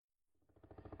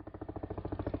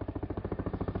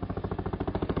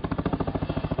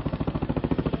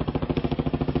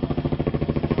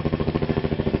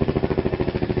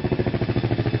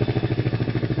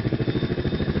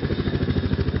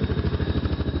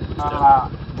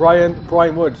Brixton.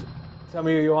 Brian Wood. Tell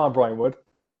me who you are, Brian Wood.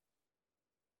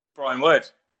 Brian Wood,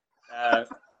 uh,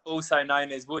 also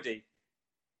known as Woody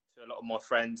to a lot of my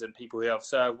friends and people who I've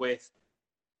served with,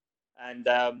 and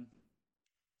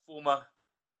former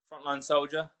frontline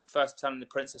soldier, 1st Battalion of the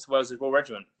Princess of Wales Royal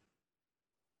Regiment.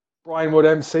 Brian Wood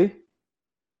MC.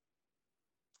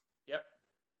 Yep.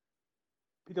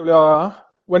 PWR.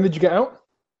 When did you get out?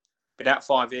 Been out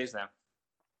 5 years now.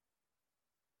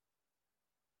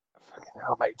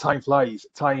 Oh, mate, time flies.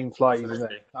 Time flies, isn't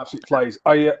Absolutely. it? Absolutely flies.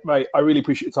 Mate, I really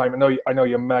appreciate your time. I know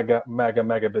you're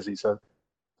mega busy. So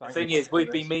The thank you thing is, for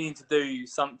we've been this. meaning to do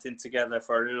something together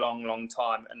for a long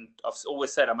time, and I've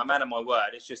always said I'm a man of my word.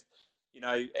 It's just,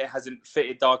 it hasn't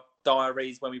fitted our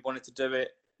diaries when we wanted to do it.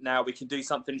 Now we can do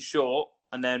something short,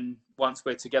 and then once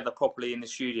we're together properly in the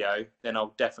studio, then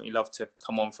I'll definitely love to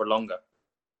come on for longer.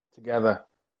 Together.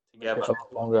 Together. A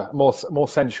lot longer. More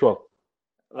sensual.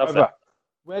 Love However, that.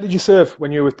 where did you serve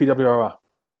when you were with PWR?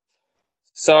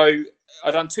 So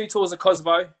I done 2 tours of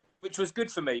Kosovo, which was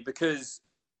good for me because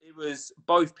it was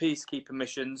both peacekeeping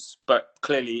missions, but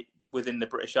clearly within the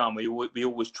British Army, we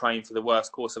always train for the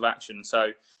worst course of action.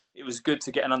 So it was good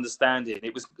to get an understanding.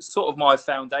 It was sort of my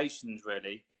foundations,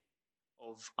 really,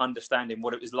 of understanding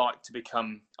what it was like to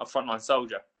become a frontline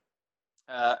soldier.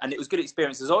 And it was good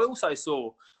experiences. I also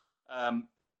saw a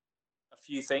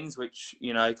few things which,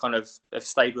 kind of have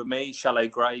stayed with me, shallow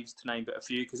graves, to name but a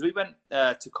few, because we went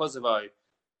to Kosovo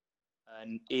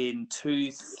and in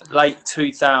late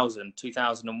 2000,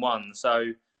 2001.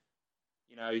 So,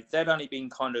 there'd only been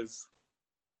kind of,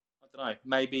 I don't know,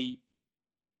 maybe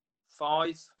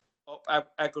 5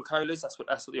 Agricolas. That's what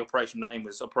the operation name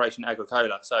was, Operation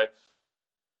Agricola. So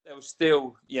there was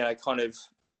still, kind of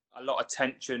a lot of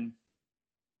tension,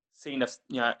 seen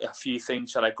a few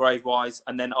things, grave wise.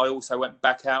 And then I also went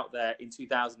back out there in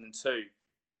 2002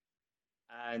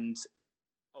 and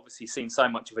obviously seen so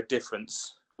much of a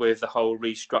difference with the whole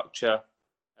restructure,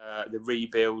 the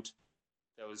rebuild.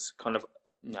 There was kind of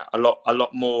a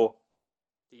lot more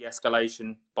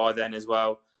de-escalation by then as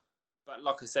well. But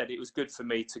like I said, it was good for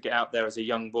me to get out there as a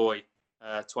young boy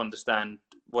to understand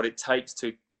what it takes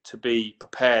to be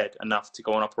prepared enough to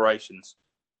go on operations.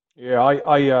 Yeah,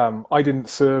 I didn't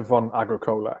serve on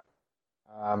Agricola,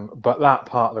 but that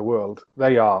part of the world,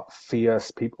 they are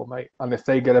fierce people, mate. And if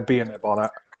they get a bee in their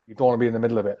bonnet, you don't want to be in the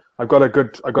middle of it. I've got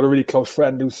a really close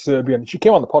friend who's Serbian. She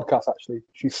came on the podcast actually.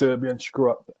 She's Serbian. She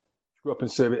grew up in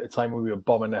Serbia at the time when we were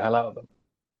bombing the hell out of them.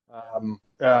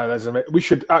 We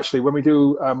should actually when we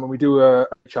do a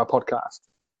HR podcast,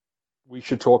 we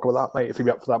should talk about that, mate. If you'd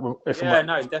be up for that, Yeah,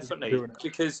 no, definitely.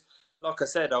 Because, like I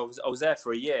said, I was there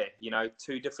for a year.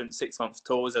 2 different 6-month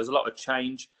tours. There was a lot of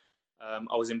change.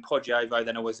 I was in Poggiovo,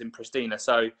 then I was in Pristina.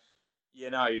 So,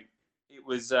 it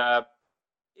was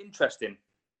interesting.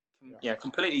 Yeah,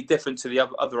 completely different to the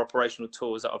other operational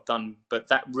tours that I've done. But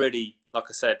that really, like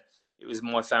I said, it was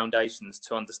my foundations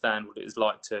to understand what it was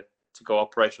like to go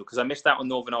operational. Because I missed out on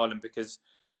Northern Ireland because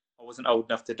I wasn't old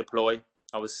enough to deploy.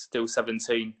 I was still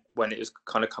 17 when it was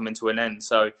kind of coming to an end.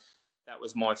 So that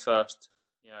was my first,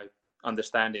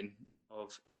 understanding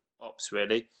of ops,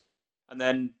 really. And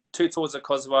then 2 tours of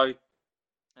Kosovo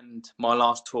and my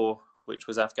last tour, which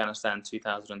was Afghanistan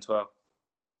 2012.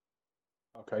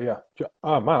 Okay, yeah.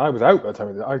 Oh man, I was out by the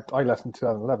time I left in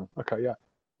 2011. Okay, yeah.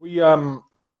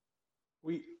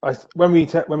 When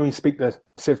we speak the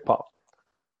Civ part,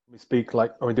 we speak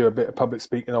like when we do a bit of public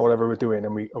speaking or whatever we're doing,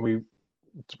 and we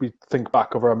think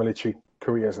back over our military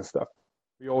careers and stuff.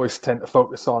 We always tend to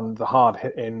focus on the hard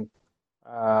hitting,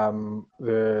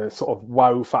 the sort of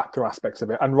wow factor aspects of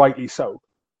it, and rightly so.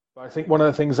 But I think one of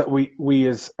the things that we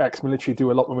as ex-military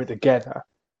do a lot when we're together,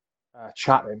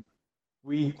 chatting,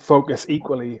 we focus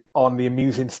equally on the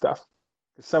amusing stuff.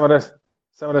 Some of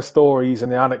the stories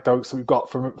and the anecdotes that we've got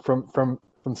from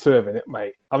serving it,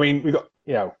 mate. I mean, we got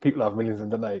people have millions of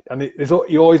them, don't they? And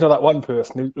you always know that one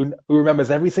person who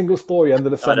remembers every single story under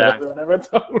the sun that everyone ever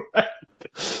told.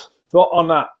 So on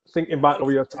that, thinking back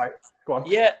over your time, go on.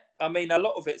 Yeah, I mean, a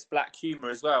lot of it's black humour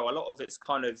as well. A lot of it's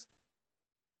kind of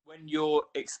when you're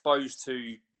exposed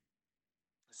to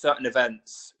certain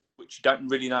events which you don't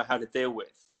really know how to deal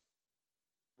with.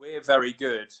 We're very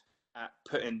good at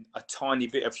putting a tiny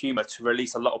bit of humour to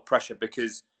release a lot of pressure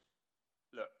because,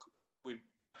 look,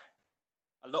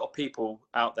 a lot of people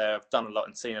out there have done a lot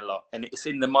and seen a lot, and it's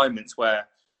in the moments where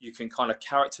you can kind of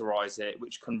characterize it,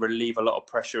 which can relieve a lot of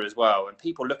pressure as well. And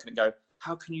people look at it and go,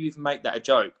 how can you even make that a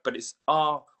joke? But it's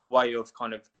our way of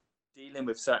kind of dealing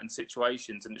with certain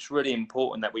situations, and it's really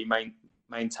important that we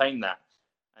maintain that.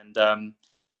 And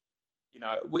you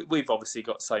know, we've obviously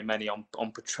got so many on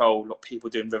patrol, a lot of people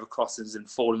doing river crossings and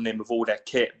falling in with all their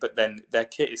kit, but then their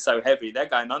kit is so heavy, they're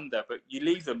going under, but you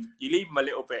leave them a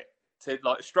little bit to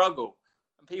like struggle.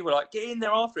 And people are like, get in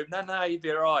there after him. No, you'll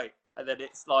be all right. And then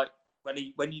it's like, when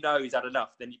you know he's had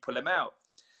enough, then you pull him out.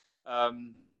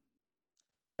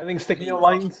 Anything sticking in your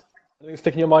mind? Anything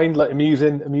sticking in your mind, like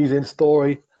amusing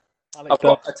story? I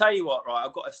tell you what, right?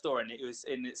 I've got a story, and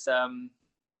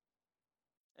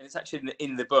it's actually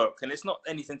in the book, and it's not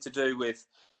anything to do with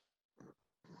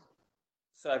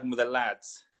serving with the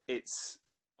lads. It's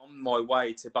on my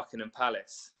way to Buckingham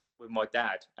Palace with my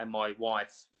dad and my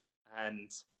wife and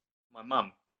my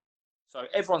mum. So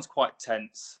everyone's quite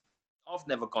tense. I've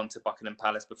never gone to Buckingham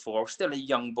Palace before. I was still a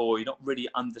young boy, not really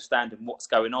understanding what's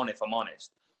going on, if I'm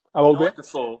honest. How old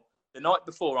The night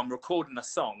before, I'm recording a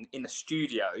song in a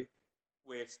studio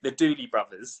with the Dooley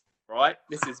brothers, right?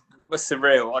 This was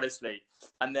surreal, honestly.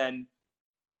 And then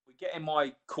we get in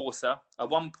my Corsa, a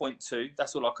 1.2.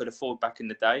 That's all I could afford back in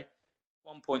the day.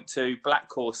 1.2 black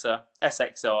Corsa,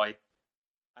 SXI.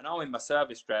 And I'm in my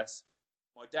service dress.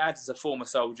 My dad is a former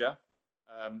soldier,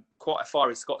 quite a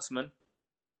fiery Scotsman.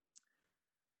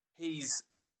 He's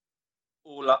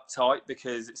all uptight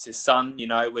because it's his son, you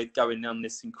know, we're going on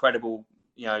this incredible,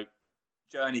 you know,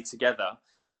 journey together.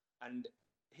 And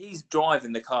he's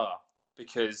driving the car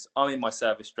because I'm in my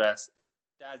service dress.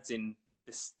 Dad's in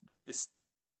this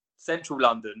central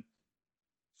London,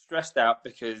 stressed out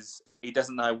because he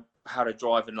doesn't know how to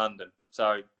drive in London.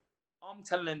 So I'm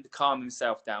telling him to calm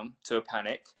himself down to a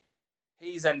panic.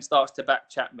 He then starts to back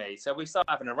chat me. So we start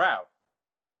having a row.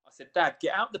 I said, Dad,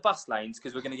 get out the bus lanes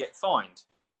because we're going to get fined.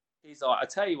 He's like, I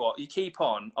tell you what, you keep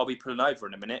on, I'll be pulling over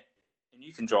in a minute and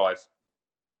you can drive.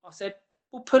 I said,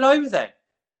 well, pull over then.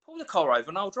 Pull the car over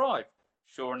and I'll drive.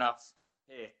 Sure enough,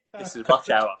 here, this is rush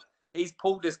hour. He's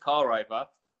pulled his car over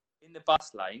in the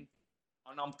bus lane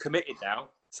and I'm committed now.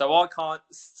 So I can't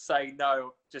say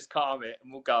no, just calm it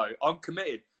and we'll go. I'm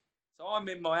committed. So I'm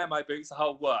in my ammo boots, the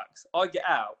whole works. I get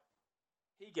out.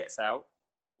 He gets out.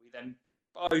 We then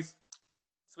both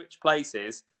switch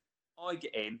places. I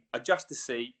get in, adjust the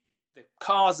seat. The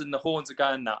cars and the horns are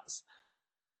going nuts.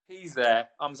 He's there.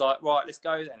 I'm like, right, let's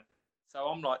go then. So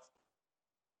I'm like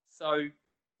so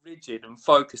rigid and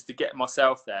focused to get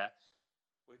myself there.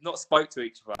 We've not spoke to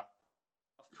each other.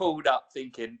 I've pulled up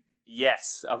thinking,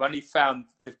 yes, I've only found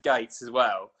the gates as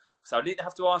well. So I didn't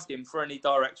have to ask him for any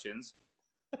directions.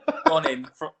 I've gone in,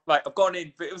 but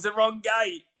it was the wrong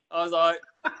gate. I was like,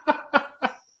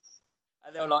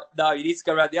 and they were like, no, you need to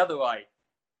go around the other way.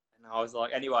 And I was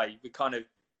like, anyway,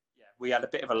 we had a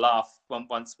bit of a laugh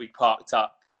once we parked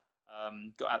up,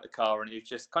 got out the car, and it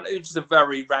was just a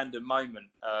very random moment.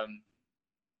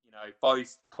 You know,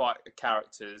 both quite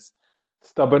characters.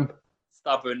 Stubborn,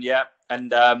 yeah.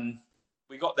 And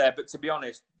we got there, but to be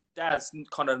honest, Dad's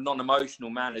kind of a non-emotional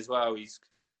man as well. He's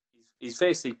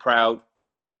fiercely proud.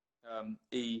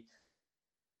 He,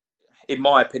 in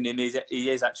my opinion, he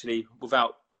is actually,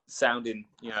 without sounding,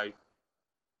 you know,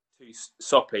 too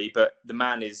soppy, but the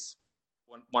man is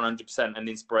 100% an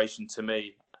inspiration to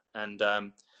me, and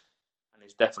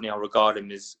it's definitely, I regard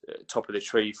him as top of the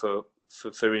tree for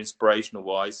inspirational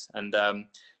wise. And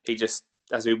he just,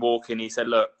 as we walk in, he said,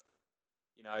 look,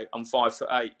 you know, I'm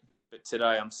 5'8", but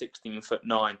today I'm 16'9".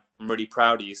 I'm really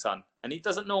proud of you, son. And he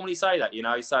doesn't normally say that, you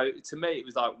know. So to me, it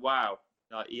was like, wow,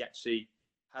 like he actually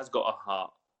has got a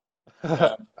heart.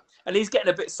 And he's getting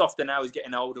a bit softer now. He's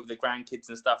getting older with the grandkids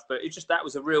and stuff. But that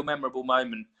was a real memorable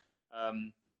moment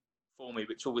for me,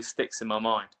 which always sticks in my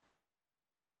mind.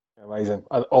 Amazing.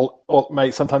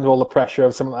 Mate, sometimes all the pressure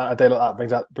of something like a day like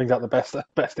that brings out the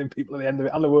best in people at the end of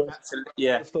it, and the worst. Absolutely,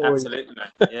 yeah, absolutely,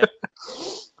 mate. Yeah.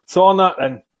 So on that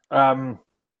then,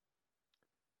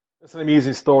 it's an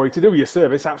amusing story to do with your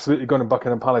service. Absolutely going to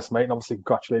Buckingham Palace, mate, and obviously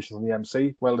congratulations on the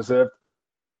MC, well deserved.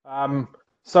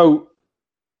 So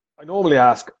I normally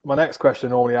ask my next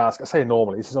question. I say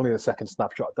normally. This is only the second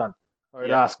snapshot I've done. I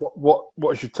would ask what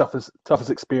has your toughest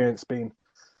experience been?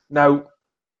 Now,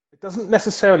 it doesn't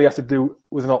necessarily have to do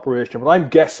with an operation, but I'm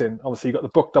guessing, obviously you got the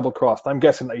book double crossed. I'm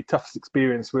guessing that your toughest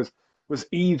experience was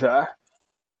either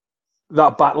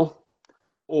that battle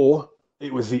or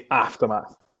it was the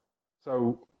aftermath.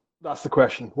 So that's the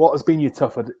question. What has been your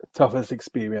toughest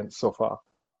experience so far?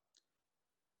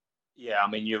 Yeah, I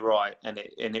mean, you're right. And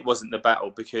it wasn't the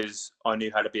battle because I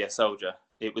knew how to be a soldier.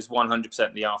 It was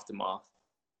 100% the aftermath.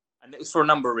 And it was for a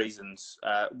number of reasons.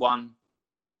 One,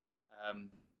 kind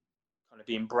of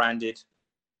being branded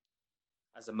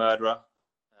as a murderer,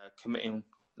 committing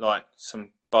like some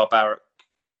barbaric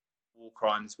war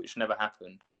crimes which never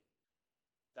happened.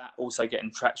 That also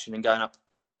getting traction and going up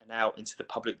and out into the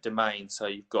public domain. So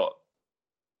you've got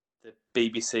the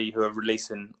BBC, who are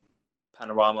releasing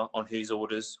Panorama on whose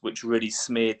orders, which really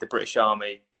smeared the British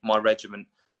Army, my regiment,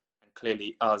 and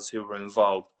clearly us who were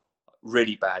involved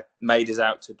really bad, made us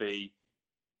out to be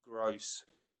gross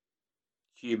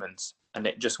humans, and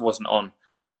it just wasn't on.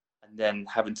 And then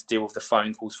having to deal with the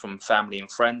phone calls from family and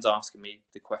friends asking me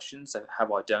the questions: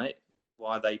 have I done it?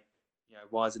 Why are they,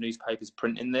 why is the newspapers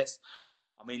printing this?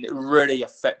 I mean, it really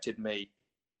affected me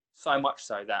so much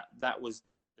so that was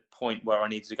the point where I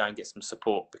needed to go and get some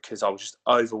support, because I was just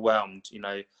overwhelmed.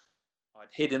 I'd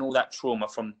hidden all that trauma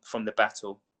from the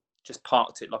battle, just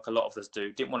parked it like a lot of us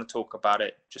do. Didn't want to talk about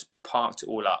it, just parked it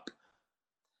all up.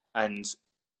 And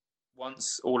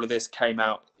once all of this came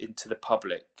out into the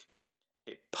public,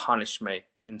 it punished me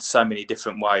in so many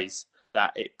different ways,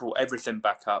 that it brought everything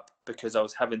back up, because I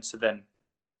was having to then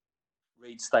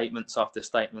read statements after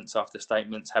statements after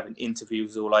statements, having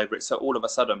interviews all over it. So all of a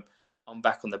sudden, I'm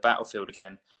back on the battlefield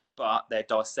again, but they're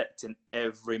dissecting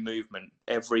every movement,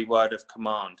 every word of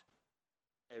command,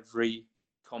 every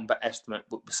combat estimate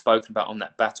that was spoken about on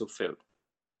that battlefield.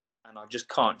 And I just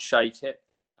can't shake it.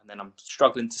 And then I'm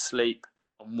struggling to sleep.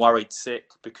 I'm worried sick,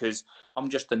 because I'm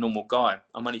just a normal guy.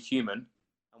 I'm only human.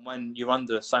 And when you're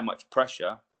under so much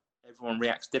pressure, everyone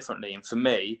reacts differently. And for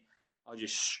me, I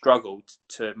just struggled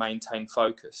to maintain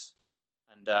focus.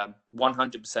 And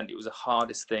 100%, it was the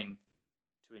hardest thing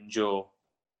to endure,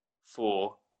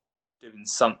 for doing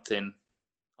something,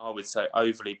 I would say,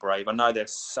 overly brave. I know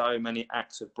there's so many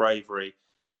acts of bravery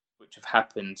which have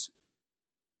happened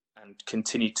and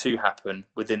continue to happen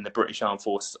within the British Armed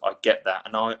Forces. I get that,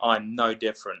 and I'm no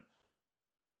different.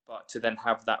 But to then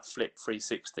have that flip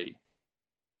 360,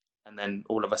 and then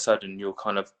all of a sudden you're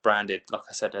kind of branded, like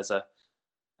I said, as a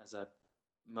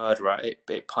murderer,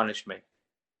 it punished me.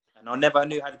 And I never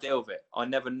knew how to deal with it.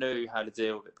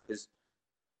 Because,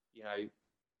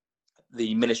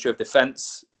 the Ministry of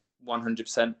Defence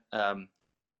 100%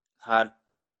 had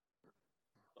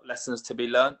lessons to be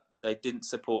learned. They didn't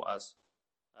support us.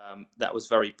 That was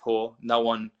very poor. No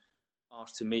one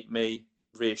asked to meet me,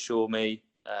 reassure me,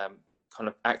 kind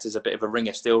of act as a bit of a ring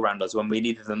of steel around us when we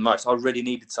needed them most. I really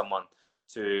needed someone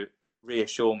to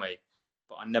reassure me,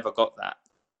 but I never got that.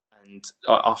 And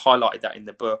I highlighted that in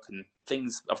the book, and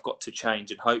things have got to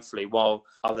change. And hopefully, while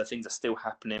other things are still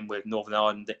happening with Northern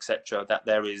Ireland, etc., that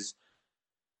there is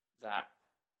that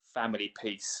family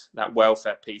piece, that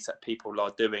welfare piece that people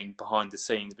are doing behind the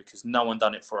scenes, because no one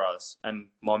done it for us. And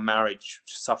my marriage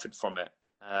suffered from it.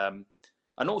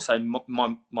 And also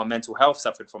my mental health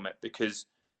suffered from it, because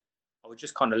I was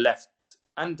just kind of left,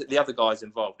 and the other guys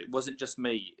involved. It wasn't just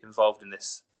me involved in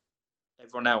this.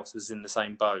 Everyone else was in the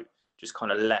same boat, just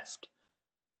kind of left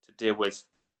to deal with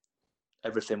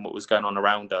everything what was going on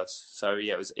around us. So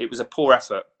yeah, it was a poor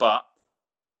effort, but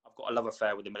I've got a love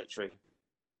affair with the military,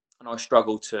 and I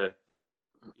struggle to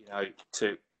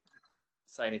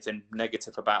say anything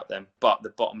negative about them. But the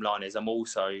bottom line is, I'm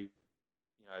also,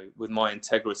 with my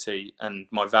integrity and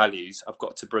my values, I've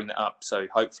got to bring that up. So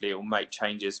hopefully it will make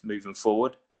changes moving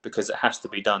forward, because it has to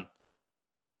be done.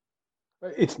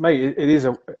 It is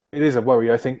a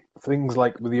worry. I think things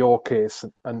like with your case,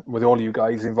 and with all you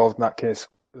guys involved in that case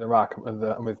with Iraq, and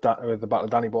with the Battle of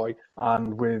Danny Boy,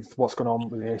 and with what's going on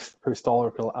with the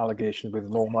historical allegations with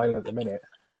Northern Ireland at the minute,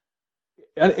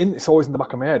 and it's always in the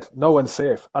back of my head. No one's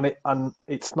safe, and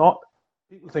it's not.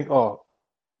 People think,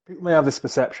 people may have this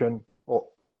perception, or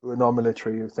who are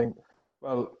non-military, who think,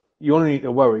 well, you only need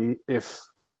to worry if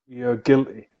you're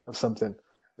guilty of something.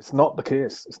 It's not the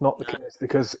case. It's not the case,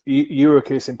 because you're a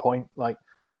case in point. Like,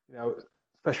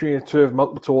 especially in terms of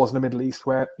multiple wars in the Middle East,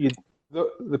 where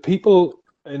the people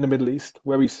in the Middle East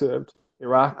where he served,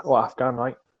 Iraq or Afghan,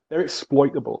 right? They're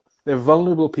exploitable. They're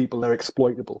vulnerable people. They're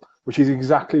exploitable, which is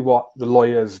exactly what the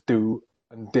lawyers do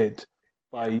and did,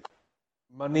 by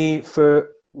money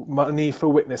for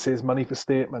witnesses, money for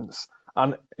statements,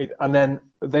 and then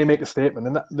they make a statement,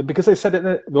 and that, because they said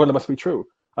it, well, it must be true.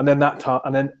 And then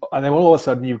and then all of a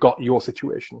sudden you've got your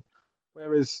situation.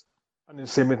 Whereas, and the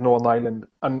same with Northern Ireland,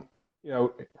 and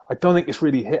I don't think it's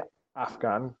really hit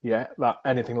Afghan yet, that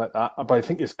anything like that. But I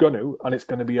think it's going to, and it's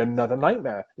going to be another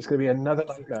nightmare. It's going to be another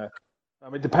nightmare.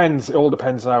 It depends. It all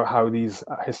depends on how these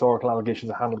historical allegations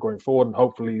are handled going forward, and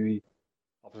hopefully the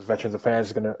Office of Veterans Affairs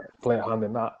is going to play a hand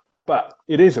in that. But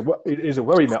it is a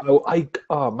worry now.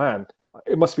 Oh man,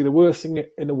 it must be the worst thing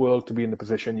in the world to be in the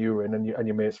position you were in, and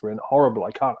your mates were in. Horrible.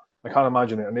 I can't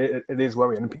imagine it, and it is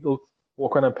worrying. And people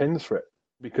walk around pins for it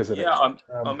because of it.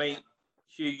 I mean,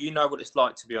 Hugh, you know what it's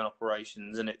like to be on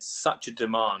operations, and it's such a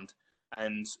demand.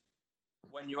 And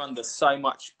when you're under so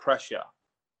much pressure,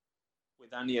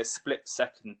 with only a split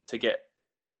second to get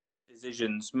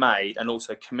decisions made and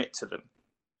also commit to them,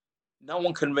 no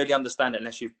one can really understand it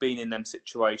unless you've been in them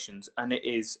situations, and it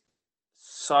is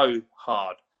so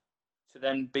hard to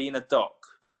then be in a dock,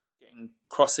 getting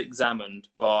cross-examined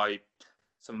by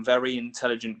some very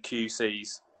intelligent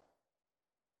QCs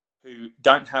who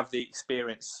don't have the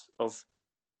experience of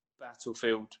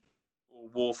battlefield or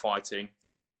war fighting.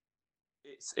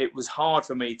 It was hard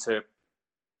for me to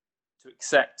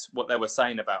accept what they were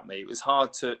saying about me. It was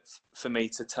hard for me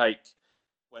to take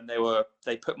when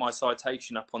they put my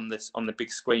citation up on the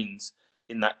big screens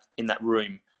in that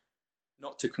room,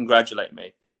 not to congratulate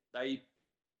me. They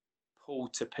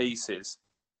pulled to pieces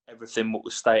everything what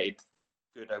was stated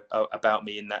good about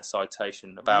me in that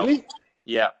citation. About Really?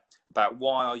 Yeah, about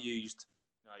why I used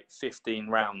 15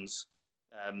 rounds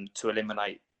to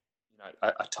eliminate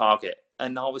a target,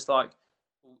 and I was like,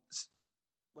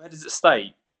 where does it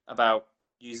state about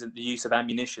using the use of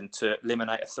ammunition to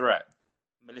eliminate a threat?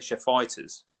 Militia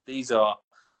fighters. These are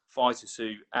fighters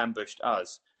who ambushed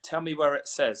us. Tell me where it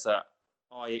says that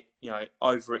I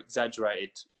over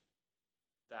exaggerated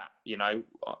that.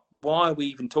 Why are we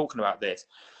even talking about this?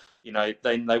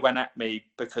 Then they went at me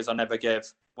because I never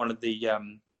gave one of the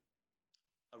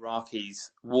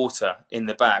Iraqis water in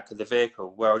the back of the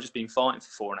vehicle, where I've just been fighting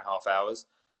for 4.5 hours.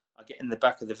 I get in the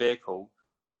back of the vehicle,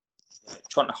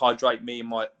 trying to hydrate me and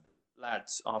my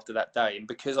lads after that day, and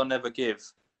because I never give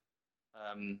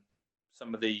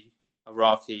some of the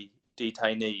Iraqi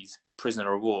detainees,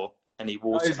 prisoner of war, any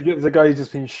water. The guy who's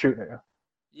just been shooting at you.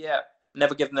 Yeah,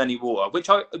 never given any water, which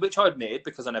I admitted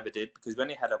because I never did, because we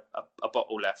only had a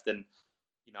bottle left, and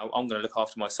I'm going to look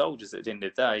after my soldiers at the end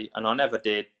of the day, and I never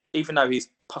did. Even though he's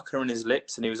puckering his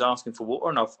lips and he was asking for water,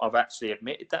 and I've actually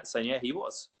admitted that, saying yeah, he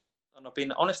was, and I've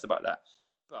been honest about that.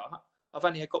 But I've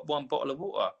only got one bottle of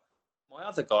water. My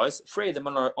other guys, 3 of them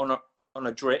on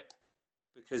a drip,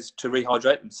 because to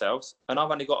rehydrate themselves, and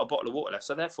I've only got a bottle of water left.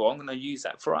 So therefore, I'm going to use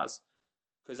that for us,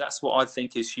 because that's what I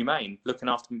think is humane, looking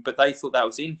after me. But they thought that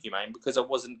was inhumane because I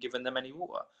wasn't giving them any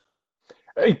water.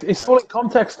 It's full in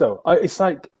context, though. It's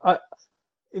like,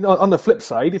 on the flip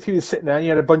side, if you were sitting there and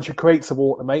you had a bunch of crates of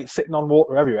water, mate, sitting on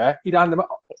water everywhere, you'd hand them.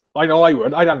 I know I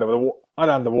would. I'd hand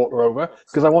the water over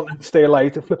because I want them to stay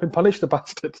alive to flip and punish the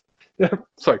bastard.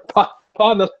 Sorry,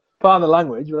 pardon the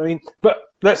language. You know what I mean?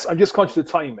 But I'm just conscious of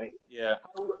time, mate. Yeah.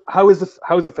 How is the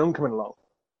film coming along?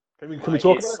 Can we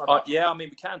talk about it? Yeah, I mean,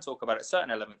 we can talk about it.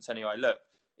 Certain elements, anyway. Look,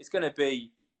 it's going to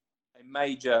be a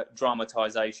major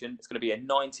dramatisation. It's going to be a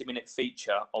 90-minute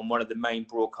feature on one of the main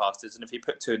broadcasters, and if you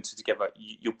put 2 and 2 together,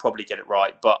 you'll probably get it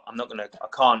right. But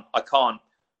I can't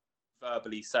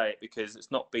verbally say it because it's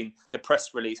not been, the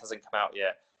press release hasn't come out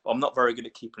yet. I'm not very good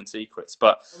at keeping secrets,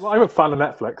 but I'm a fan of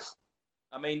Netflix.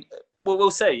 I mean, well,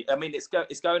 we'll see. I mean, it's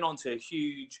going on to a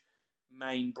huge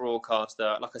main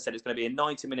broadcaster. Like I said, it's going to be a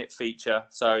 90-minute feature,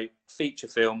 so feature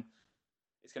film.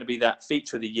 It's going to be that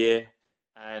feature of the year,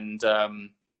 and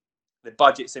the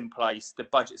budget's in place. The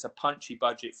budget's a punchy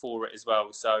budget for it as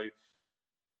well. So,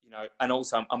 and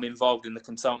also I'm involved in the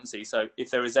consultancy. So if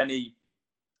there is any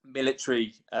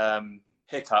military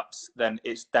hiccups, then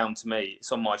it's down to me.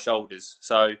 It's on my shoulders.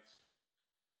 So,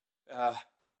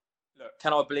 look,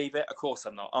 can I believe it? Of course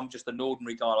I'm not. I'm just an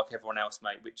ordinary guy like everyone else,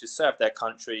 mate, which has served their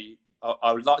country.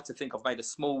 I would like to think I've made a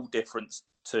small difference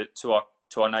to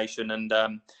our nation, and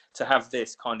to have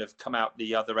this kind of come out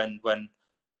the other end when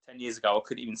 10 years ago I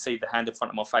couldn't even see the hand in front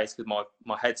of my face because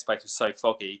my headspace was so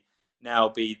foggy. Now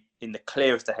be in the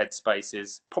clearest of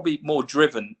headspaces, probably more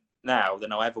driven now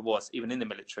than I ever was, even in the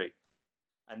military.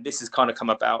 And this has kind of come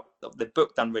about. The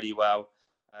book done really well.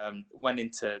 Went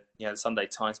into the Sunday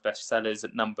Times bestsellers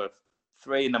at number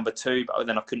 3, number 2, but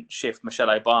then I couldn't shift Michelle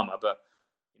Obama. But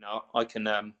I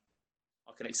can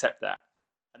accept that.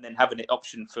 And then having the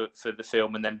option for the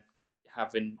film, and then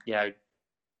having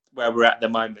where we're at the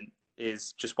moment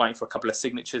is just waiting for a couple of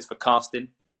signatures for casting.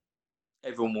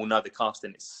 Everyone will know the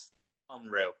casting is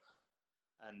unreal,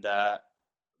 and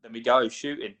then we go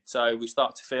shooting. So we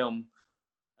start to film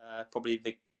probably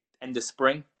the end of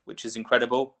spring, which is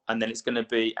incredible, and then it's going to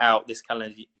be out this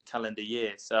calendar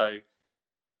year. So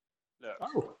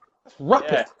look, that's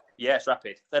rapid. Yeah, it's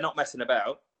rapid. They're not messing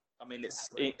about. I mean,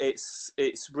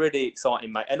 it's really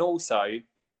exciting, mate. And also,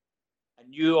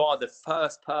 and you are the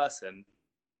first person,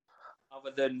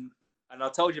 other than, and I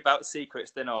told you about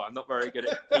secrets, didn't I? I'm not very good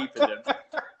at keeping them.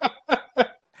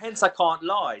 Hence, I can't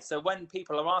lie. So when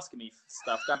people are asking me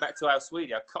stuff, going back to our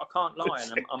Sweden, I can't lie,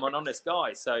 and I'm an honest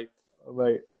guy. So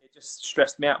it just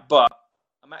stressed me out. But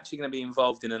I'm actually going to be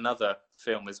involved in another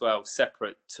film as well,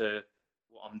 separate to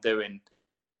what I'm doing,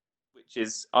 which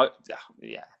is, I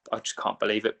just can't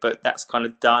believe it. But that's kind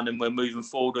of done, and we're moving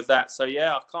forward with that. So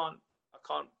yeah, I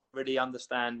can't really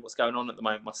understand what's going on at the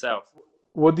moment myself.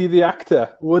 Woody the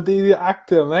actor. Woody the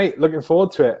actor, mate. Looking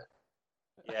forward to it.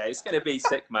 Yeah, it's going to be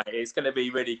sick, mate. It's going to be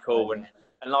really cool. And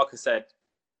like I said,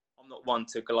 I'm not one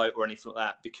to gloat or anything like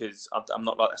that because I'm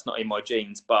not like that's not in my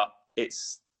genes. But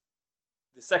it's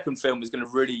the second film is going to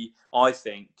really, I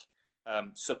think,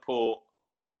 support,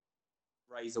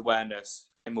 raise awareness,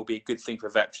 and will be a good thing for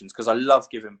veterans because I love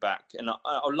giving back. And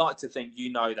I like to think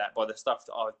you know that by the stuff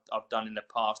that I've done in the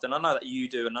past. And I know that you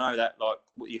do. And I know that like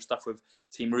what your stuff with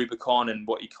Team Rubicon and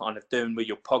what you're kind of doing with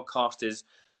your podcast is,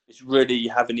 it's really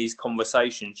having these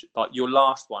conversations. Like your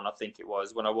last one, I think it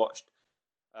was, when I watched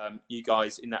you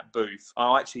guys in that booth,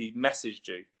 I actually messaged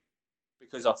you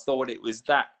because I thought it was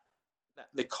that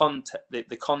the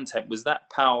content was that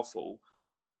powerful.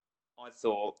 I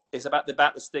thought it's about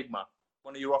the stigma.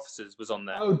 One of your officers was on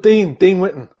there. Oh, Dean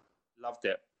Whitten. Loved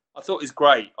it. I thought it was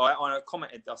great. I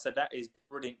commented. I said that is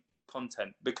brilliant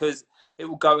content because it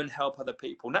will go and help other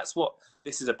people. And that's what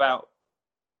this is about.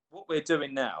 What we're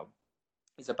doing now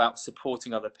is about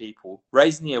supporting other people,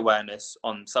 raising the awareness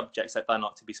on subjects that don't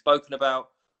like to be spoken about.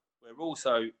 We're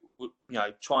also,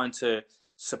 trying to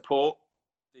support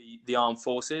the armed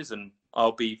forces, and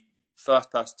I'll be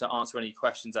first person to answer any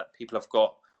questions that people have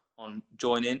got on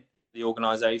joining the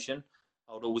organisation.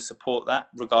 I would always support that,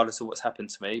 regardless of what's happened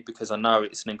to me, because I know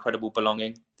it's an incredible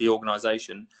belonging. The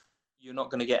organisation, you're not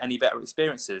going to get any better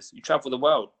experiences. You travel the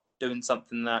world doing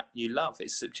something that you love.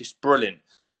 It's just brilliant.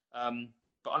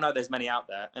 But I know there's many out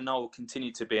there, and I will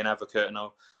continue to be an advocate, and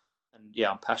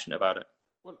I'm passionate about it.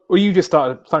 Well, you just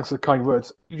started. Thanks for the kind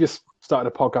words. You just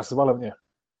started a podcast as well, haven't you?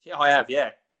 Yeah, I have. Yeah,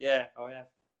 I have.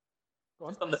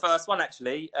 Just on the first one,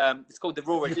 actually. It's called the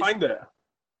Raw Edition. Did you find it?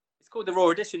 It's called the Raw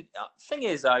Edition. Thing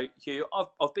is, though, Hugh,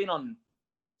 I've been on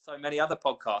so many other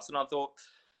podcasts, and I thought,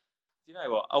 you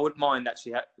know what, I wouldn't mind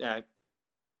actually,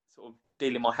 sort of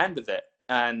dealing my hand with it.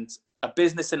 And a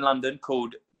business in London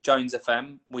called Jones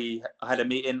FM, I had a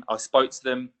meeting. I spoke to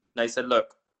them. They said,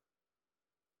 look,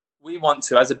 we want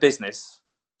to, as a business,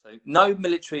 so no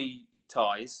military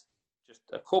ties, just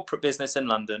a corporate business in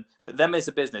London, but them as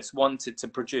a business wanted to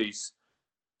produce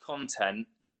content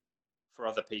for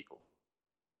other people.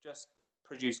 Just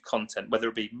produce content, whether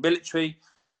it be military,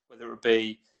 whether it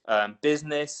be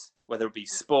business, whether it be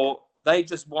sport. They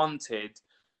just wanted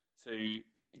to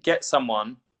get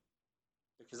someone,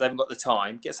 because they haven't got the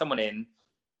time, get someone in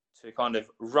to kind of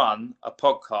run a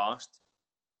podcast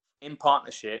in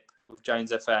partnership with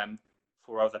Jones FM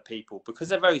for other people, because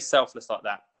they're very selfless like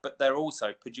that, but they're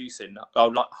also producing,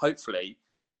 hopefully,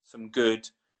 some good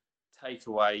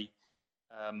takeaway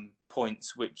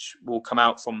points which will come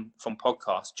out from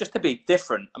podcasts, just to be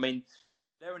different. I mean,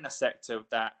 they're in a sector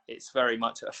that it's very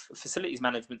much a facilities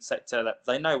management sector that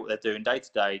they know what they're doing day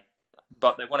to day,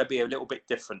 but they want to be a little bit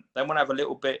different. They want to have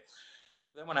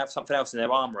they want to have something else in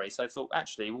their armory. So I thought,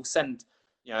 actually, we'll send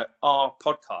our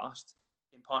podcast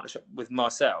in partnership with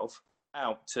myself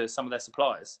out to some of their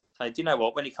suppliers. Say, do you know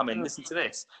what? When you come in, listen to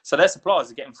this. So their suppliers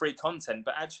are getting free content,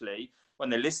 but actually, when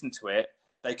they listen to it,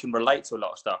 they can relate to a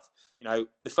lot of stuff.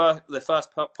 The first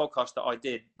podcast that I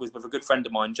did was with a good friend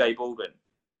of mine, Jay Baldwin.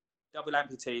 Double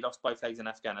amputee, lost both legs in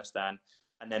Afghanistan,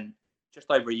 and then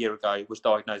just over a year ago was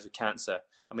diagnosed with cancer.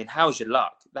 I mean, how's your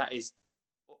luck? That is,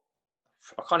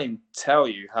 I can't even tell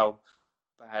you how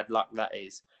bad luck that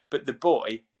is. But the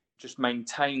boy just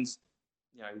maintains,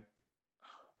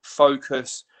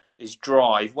 focus, his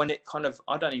drive. When it kind of,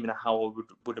 I don't even know how I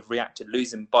would have reacted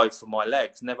losing both of my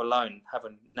legs, never alone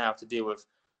having now to deal with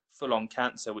full-on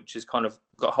cancer, which has kind of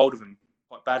got hold of him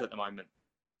quite bad at the moment.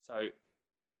 So,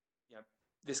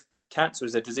 this cancer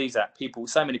is a disease that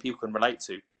so many people can relate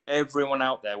to. Everyone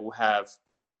out there will have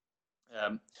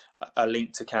a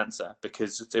link to cancer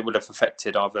because it would have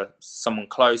affected either someone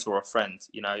close or a friend.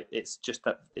 It's just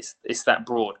that it's that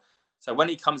broad. So when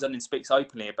he comes on and speaks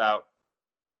openly about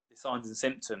the signs and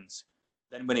symptoms,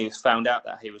 then when he was found out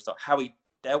that he was like, how he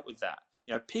dealt with that,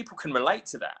 people can relate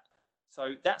to that.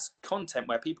 So that's content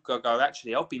where people go,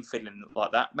 actually, I've been feeling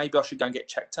like that. Maybe I should go and get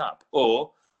checked up.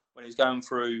 Or when he's going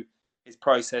through his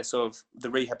process of the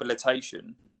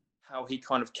rehabilitation, how he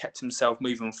kind of kept himself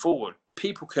moving forward.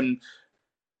 People can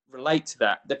relate to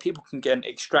that. That people can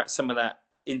extract some of that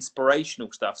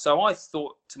inspirational stuff. So I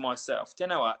thought to myself, do you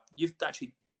know what? You've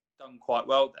actually done quite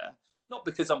well there. Not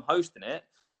because I'm hosting it,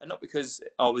 and not because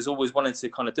I was always wanting to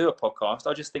kind of do a podcast.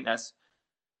 I just think that's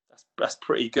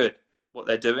pretty good what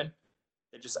they're doing.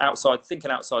 They're just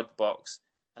thinking outside the box,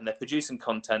 and they're producing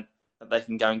content that they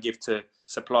can go and give to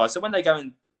suppliers. So when they go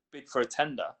and bid for a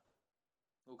tender,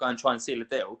 we'll go and try and seal a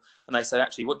deal, and they say,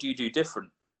 actually, what do you do different?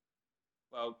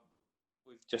 Well,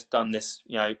 we've just done this,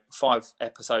 5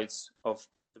 episodes of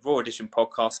the Raw Edition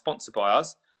podcast sponsored by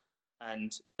us,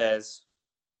 and there's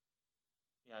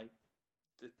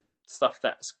stuff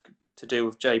that's to do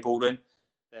with Jay Baldwin.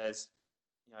 There's,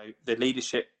 the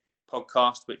leadership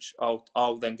podcast, which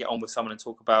I'll then get on with someone and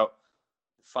talk about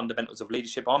the fundamentals of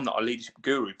leadership. I'm not a leadership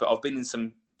guru, but I've been in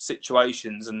some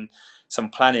situations and some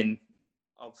planning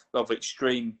of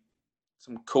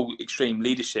some cool extreme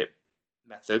leadership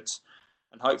methods,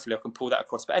 and hopefully I can pull that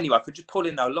across. But anyway, I could just pull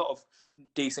in a lot of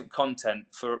decent content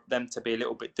for them to be a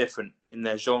little bit different in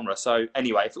their genre. So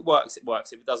anyway, if it works, it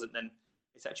works. If it doesn't, then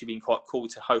it's actually been quite cool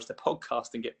to host a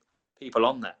podcast and get people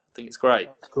on there. I think it's great.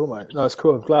 That's cool, mate. No, it's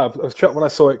cool. I'm glad. I was chuffed when I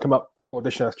saw it come up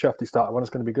audition. I was chuffed he started one. It's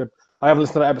going to be good. I haven't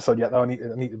listened to that episode yet, though. I need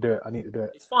to do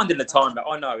it. It's finding the time, but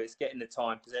I know it's getting the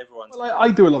time because everyone's. Well, I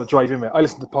do a lot of driving, mate. I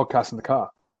listen to podcasts in the car.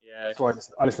 Yeah. So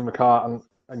I listen in the car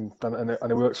and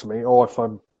it works for me. Or if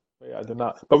I'm doing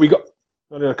that. But we got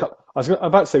only a couple. I'm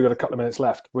about to say we got a couple of minutes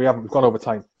left. We haven't. We've gone over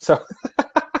time. So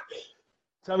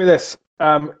tell me this.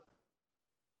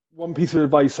 One piece of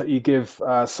advice that you give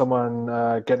someone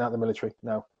getting out of the military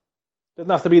now. Doesn't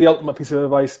have to be the ultimate piece of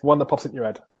advice. One that pops into your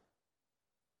head.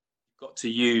 You've got to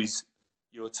use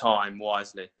your time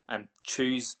wisely and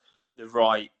choose the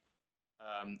right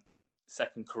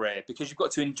second career, because you've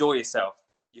got to enjoy yourself.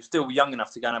 You're still young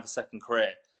enough to go and have a second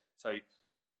career. So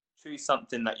choose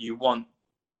something that you want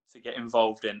to get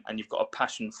involved in and you've got a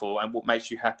passion for and what makes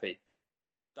you happy.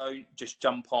 Don't just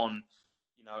jump on,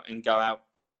 and go out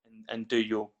and do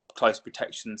your close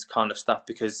protections kind of stuff,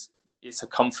 because it's a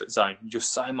comfort zone. You're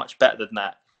so much better than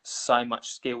that. So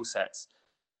much skill sets.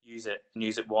 Use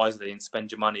it wisely and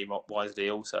spend your money wisely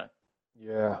also.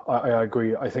 Yeah, I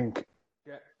agree. I think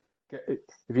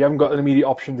if you haven't got an immediate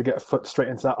option to get a foot straight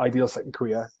into that ideal second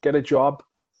career, get a job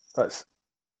that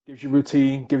gives you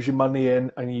routine, gives you money in,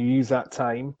 and you use that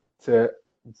time to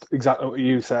exactly what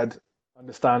you said.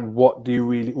 Understand what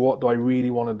do I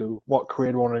really want to do? What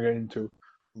career do I want to get into?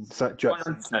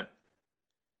 100%.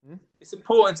 It's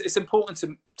important. It's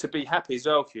important to be happy as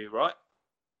well, Hugh. Right?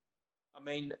 I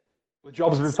mean, the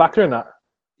job's a big factor in that.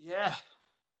 Yeah,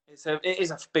 it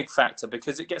is a big factor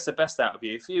because it gets the best out of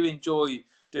you. If you enjoy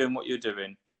doing what you're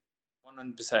doing,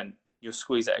 100%, you'll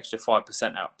squeeze that extra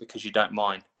 5% out because you don't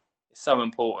mind. It's so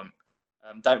important.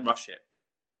 Don't rush it.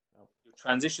 Your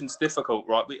transition's difficult,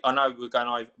 right? I know we've gone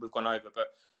over, but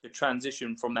the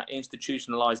transition from that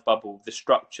institutionalized bubble, the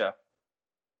structure,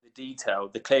 the detail,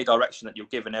 the clear direction that you're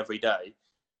given every day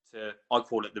to, I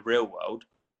call it the real world,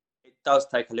 it does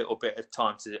take a little bit of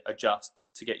time to adjust,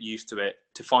 to get used to it,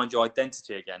 to find your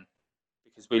identity again,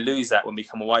 because we lose that when we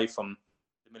come away from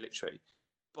the military.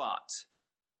 But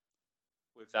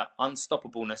with that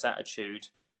unstoppableness attitude,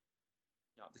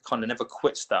 the kind of never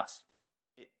quit stuff,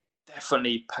 it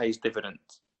definitely pays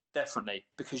dividends. Definitely,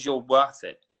 because you're worth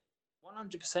it.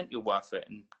 100% you're worth it,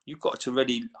 and you've got to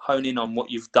really hone in on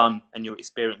what you've done and your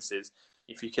experiences.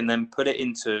 If you can then put it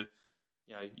into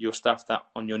your stuff that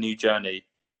on your new journey,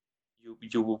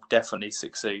 you will definitely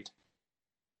succeed.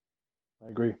 I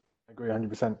agree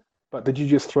 100%. But did you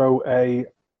just throw a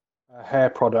hair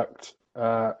product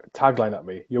tagline at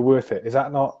me? You're worth it. Is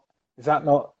that not?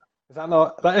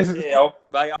 That is. Yeah,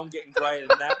 mate, I'm getting greyer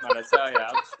than that, man. I tell you,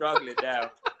 I'm struggling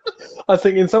now. I was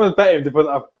thinking someone's betting to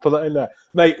put that in there,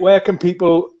 mate. Where can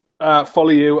people follow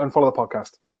you and follow the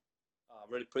podcast? I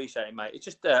really appreciate it, mate. It's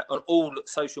just on all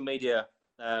social media,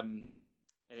 and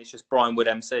it's just Brian Wood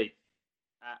MC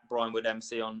at Brian Wood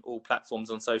MC on all platforms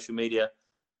on social media.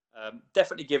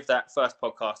 Definitely give that first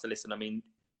podcast a listen. I mean,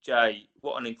 Jay,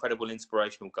 what an incredible,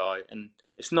 inspirational guy, and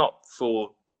it's not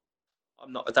for.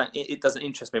 It doesn't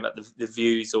interest me about the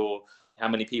views or how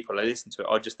many people I listen to it.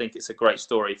 I just think it's a great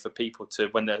story for people to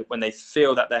when they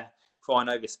feel that they're crying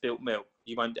over spilt milk.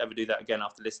 You won't ever do that again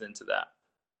after listening to that.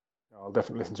 I'll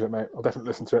definitely listen to it, mate. I'll definitely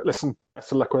listen to it. Listen,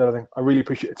 best of luck with everything. I really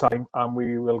appreciate your time, and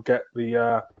we will get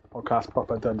the podcast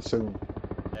proper done soon.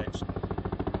 Excellent.